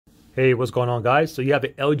Hey, what's going on, guys? So you have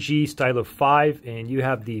the LG Stylo 5 and you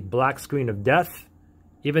have the black screen of death.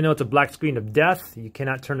 Even though it's a black screen of death, you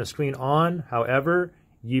cannot turn the screen on. However,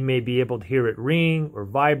 you may be able to hear it ring or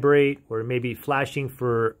vibrate or maybe flashing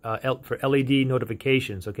for LED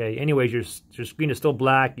notifications, okay? Anyways, your screen is still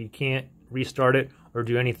black. You can't restart it or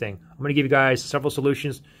do anything. I'm going to give you guys several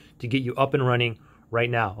solutions to get you up and running right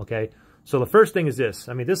now, okay? So the first thing is this.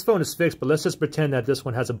 I mean, this phone is fixed, but let's just pretend that this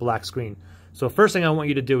one has a black screen. So first thing I want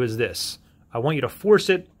you to do is this. I want you to force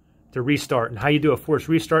it to restart. And how you do a force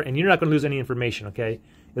restart, and you're not going to lose any information, okay?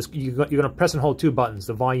 You're going to press and hold two buttons,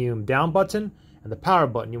 the volume down button and the power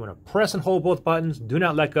button. You want to press and hold both buttons. Do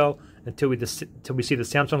not let go until we see the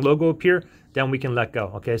Samsung logo appear. Then we can let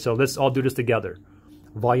go, okay? So let's all do this together.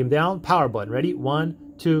 Volume down, power button. Ready?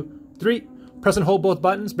 1, 2, 3. Press and hold both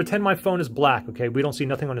buttons. Pretend my phone is black, okay? We don't see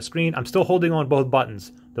nothing on the screen. I'm still holding on both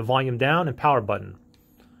buttons, the volume down and power button.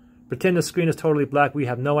 Pretend the screen is totally black. We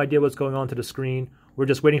have no idea what's going on to the screen. We're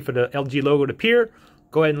just waiting for the LG logo to appear.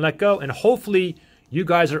 Go ahead and let go, and hopefully you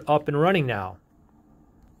guys are up and running now.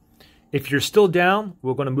 If you're still down,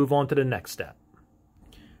 we're going to move on to the next step.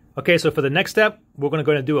 Okay, so for the next step, we're going to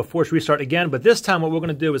go and do a force restart again, but this time what we're going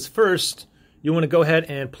to do is first, you want to go ahead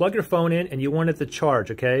and plug your phone in, and you want it to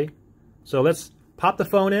charge, okay? So let's pop the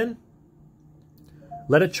phone in,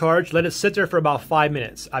 let it charge, let it sit there for about 5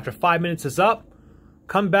 minutes. After 5 minutes is up,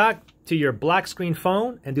 come back to your black screen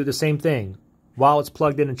phone and do the same thing while it's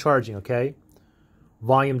plugged in and charging, okay?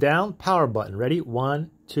 Volume down, power button. Ready?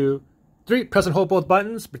 1, 2, 3. Press and hold both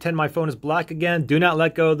buttons. Pretend my phone is black again. Do not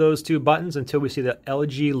let go of those two buttons until we see the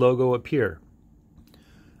LG logo appear.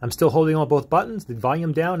 I'm still holding on both buttons, the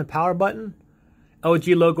volume down and power button.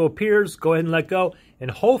 LG logo appears. Go ahead and let go.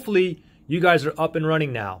 And hopefully you guys are up and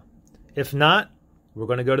running now. If not, we're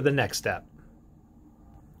going to go to the next step.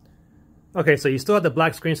 Okay, so you still have the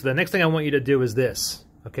black screen, so the next thing I want you to do is this.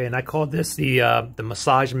 Okay, and I call this the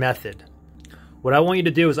massage method. What I want you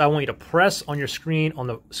to do is I want you to press on your screen, on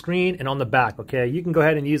the screen and on the back, okay? You can go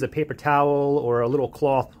ahead and use a paper towel or a little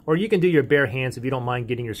cloth, or you can do your bare hands if you don't mind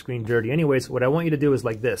getting your screen dirty. Anyways, what I want you to do is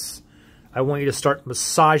like this. I want you to start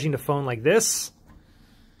massaging the phone like this.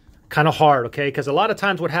 Kind of hard, okay? Because a lot of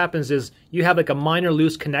times what happens is you have like a minor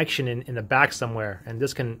loose connection in the back somewhere, and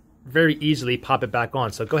this can very easily pop it back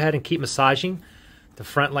on. So go ahead and keep massaging the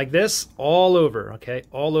front like this, all over, okay?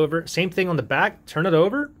 All over. Same thing on the back. Turn it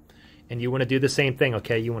over, and you want to do the same thing,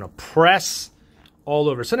 okay? You want to press all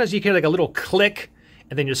over. Sometimes you hear like a little click,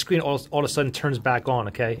 and then your screen all of a sudden turns back on,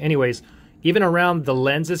 okay? Anyways, even around the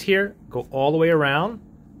lenses here, go all the way around.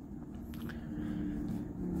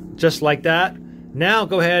 Just like that. Now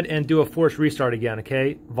go ahead and do a force restart again,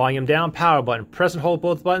 okay? Volume down, power button. Press and hold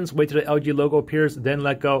both buttons. Wait till the LG logo appears, then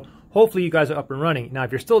let go. Hopefully you guys are up and running. Now,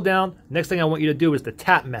 if you're still down, next thing I want you to do is the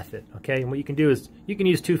tap method, okay? And what you can do is you can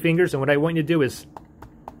use 2 fingers, and what I want you to do is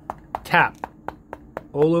tap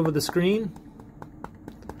all over the screen.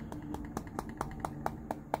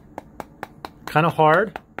 Kind of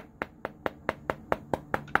hard.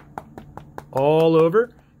 All over.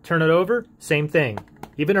 Turn it over. Same thing.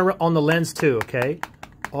 Even on the lens too, okay?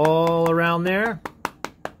 All around there.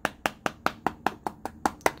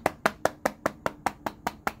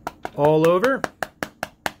 All over.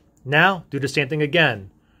 Now, do the same thing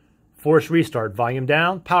again. Force restart. Volume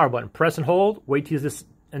down, power button. Press and hold. Wait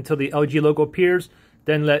until the LG logo appears.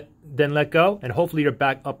 Then let go, and hopefully you're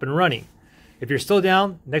back up and running. If you're still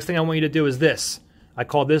down, next thing I want you to do is this. I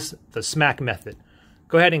call this the smack method.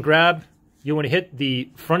 Go ahead and grab. You want to hit the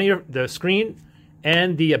front of the screen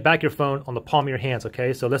and the back of your phone on the palm of your hands,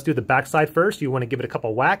 okay? So let's do the back side first. You want to give it a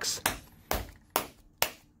couple whacks.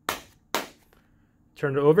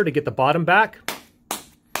 Turn it over to get the bottom back.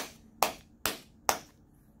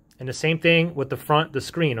 And the same thing with the front, the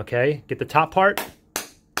screen, okay? Get the top part.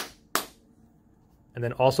 And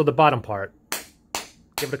then also the bottom part.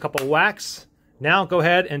 Give it a couple whacks. Now go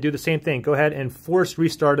ahead and do the same thing. Go ahead and force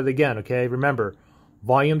restart it again, okay? Remember,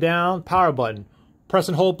 volume down, power button. Press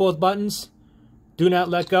and hold both buttons. Do not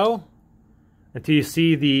let go until you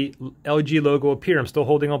see the LG logo appear. I'm still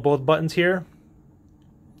holding on both buttons here.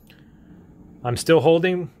 I'm still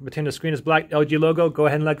holding. Pretend the screen is black, LG logo. Go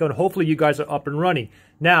ahead and let go, and hopefully you guys are up and running.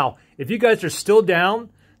 Now, if you guys are still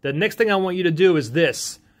down, the next thing I want you to do is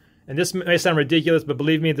this. And this may sound ridiculous, but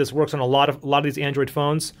believe me, this works on a lot of these Android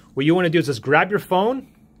phones. What you want to do is just grab your phone,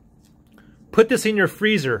 put this in your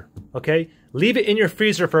freezer, okay? Leave it in your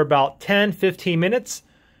freezer for about 10-15 minutes.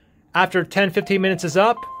 After 10-15 minutes is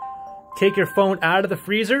up, take your phone out of the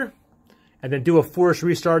freezer and then do a force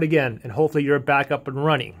restart again, and hopefully you're back up and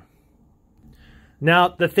running. Now,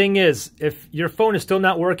 the thing is, if your phone is still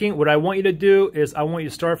not working, what I want you to do is I want you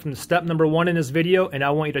to start from step number 1 in this video, and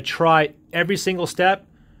I want you to try every single step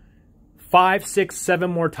 5, 6,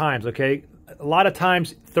 7 more times, okay? A lot of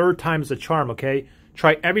times, third time is a charm, okay?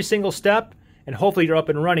 Try every single step, and hopefully you're up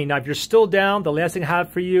and running. Now, if you're still down, the last thing I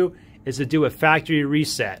have for you is to do a factory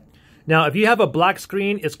reset. Now, if you have a black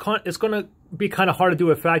screen, it's going to be kind of hard to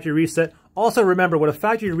do a factory reset. Also, remember, with a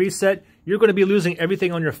factory reset, you're going to be losing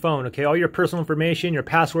everything on your phone, okay? All your personal information, your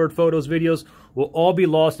password, photos, videos will all be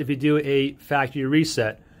lost if you do a factory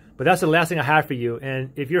reset. But that's the last thing I have for you.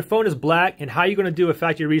 And if your phone is black and how you're going to do a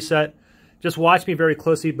factory reset, just watch me very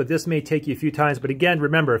closely, but this may take you a few times. But again,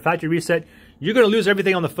 remember, a factory reset, you're going to lose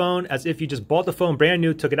everything on the phone as if you just bought the phone brand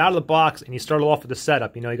new, took it out of the box, and you started off with the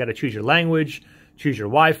setup. You know, you got to choose your language, choose your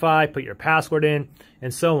Wi-Fi, put your password in,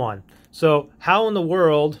 and so on. So how in the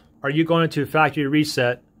world are you going to factory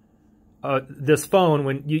reset this phone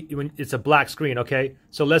when it's a black screen, okay?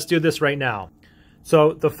 So let's do this right now.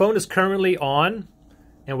 So the phone is currently on,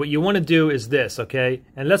 and what you want to do is this, okay?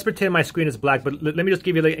 And let's pretend my screen is black, but let me just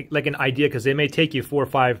give you like an idea, because it may take you 4 or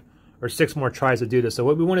 5 or 6 more tries to do this. So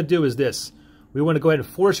what we want to do is this. We want to go ahead and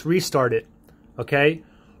force restart it, okay?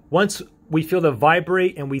 Once we feel the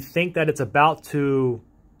vibrate and we think that it's about to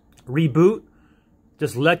reboot,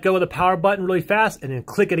 just let go of the power button really fast and then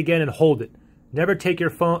click it again and hold it. Never take your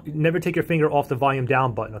finger off the volume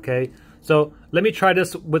down button, okay? So let me try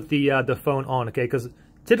this with the phone on, okay? Because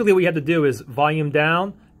typically what you have to do is volume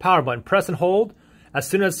down, power button, press and hold. As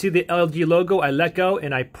soon as I see the LG logo, I let go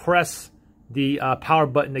and I press the power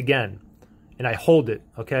button again. And I hold it,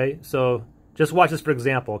 okay? So just watch this for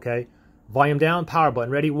example, okay? Volume down, power button.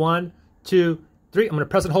 Ready? 1, 2, 3. I'm going to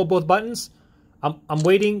press and hold both buttons. I'm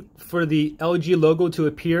waiting for the LG logo to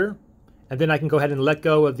appear, and then I can go ahead and let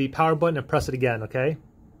go of the power button and press it again, okay?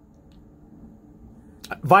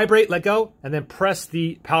 Vibrate, let go, and then press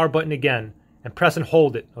the power button again, and press and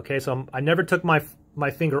hold it, okay? So I never took my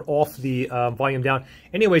finger off the volume down.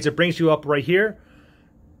 Anyways, it brings you up right here.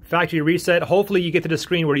 Factory reset. Hopefully you get to the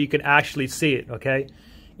screen where you can actually see it, okay?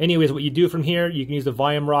 Anyways, what you do from here, you can use the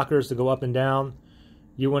volume rockers to go up and down.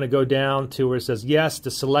 You want to go down to where it says yes to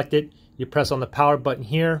select it. You press on the power button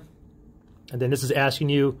here, and then this is asking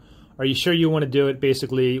you, are you sure you want to do it?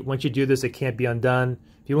 Basically, once you do this, it can't be undone.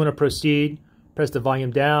 If you want to proceed, press the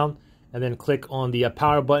volume down, and then click on the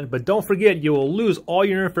power button. But don't forget, you will lose all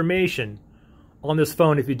your information on this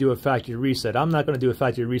phone if you do a factory reset. I'm not going to do a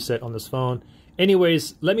factory reset on this phone.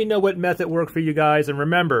 Anyways, let me know what method worked for you guys. And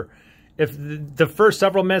remember, if the first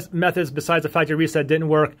several methods besides the factory reset didn't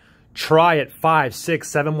work, try it 5, 6,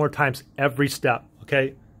 7 more times every step,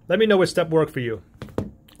 okay? Let me know which step worked for you,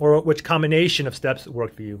 or which combination of steps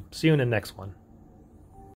worked for you. See you in the next one.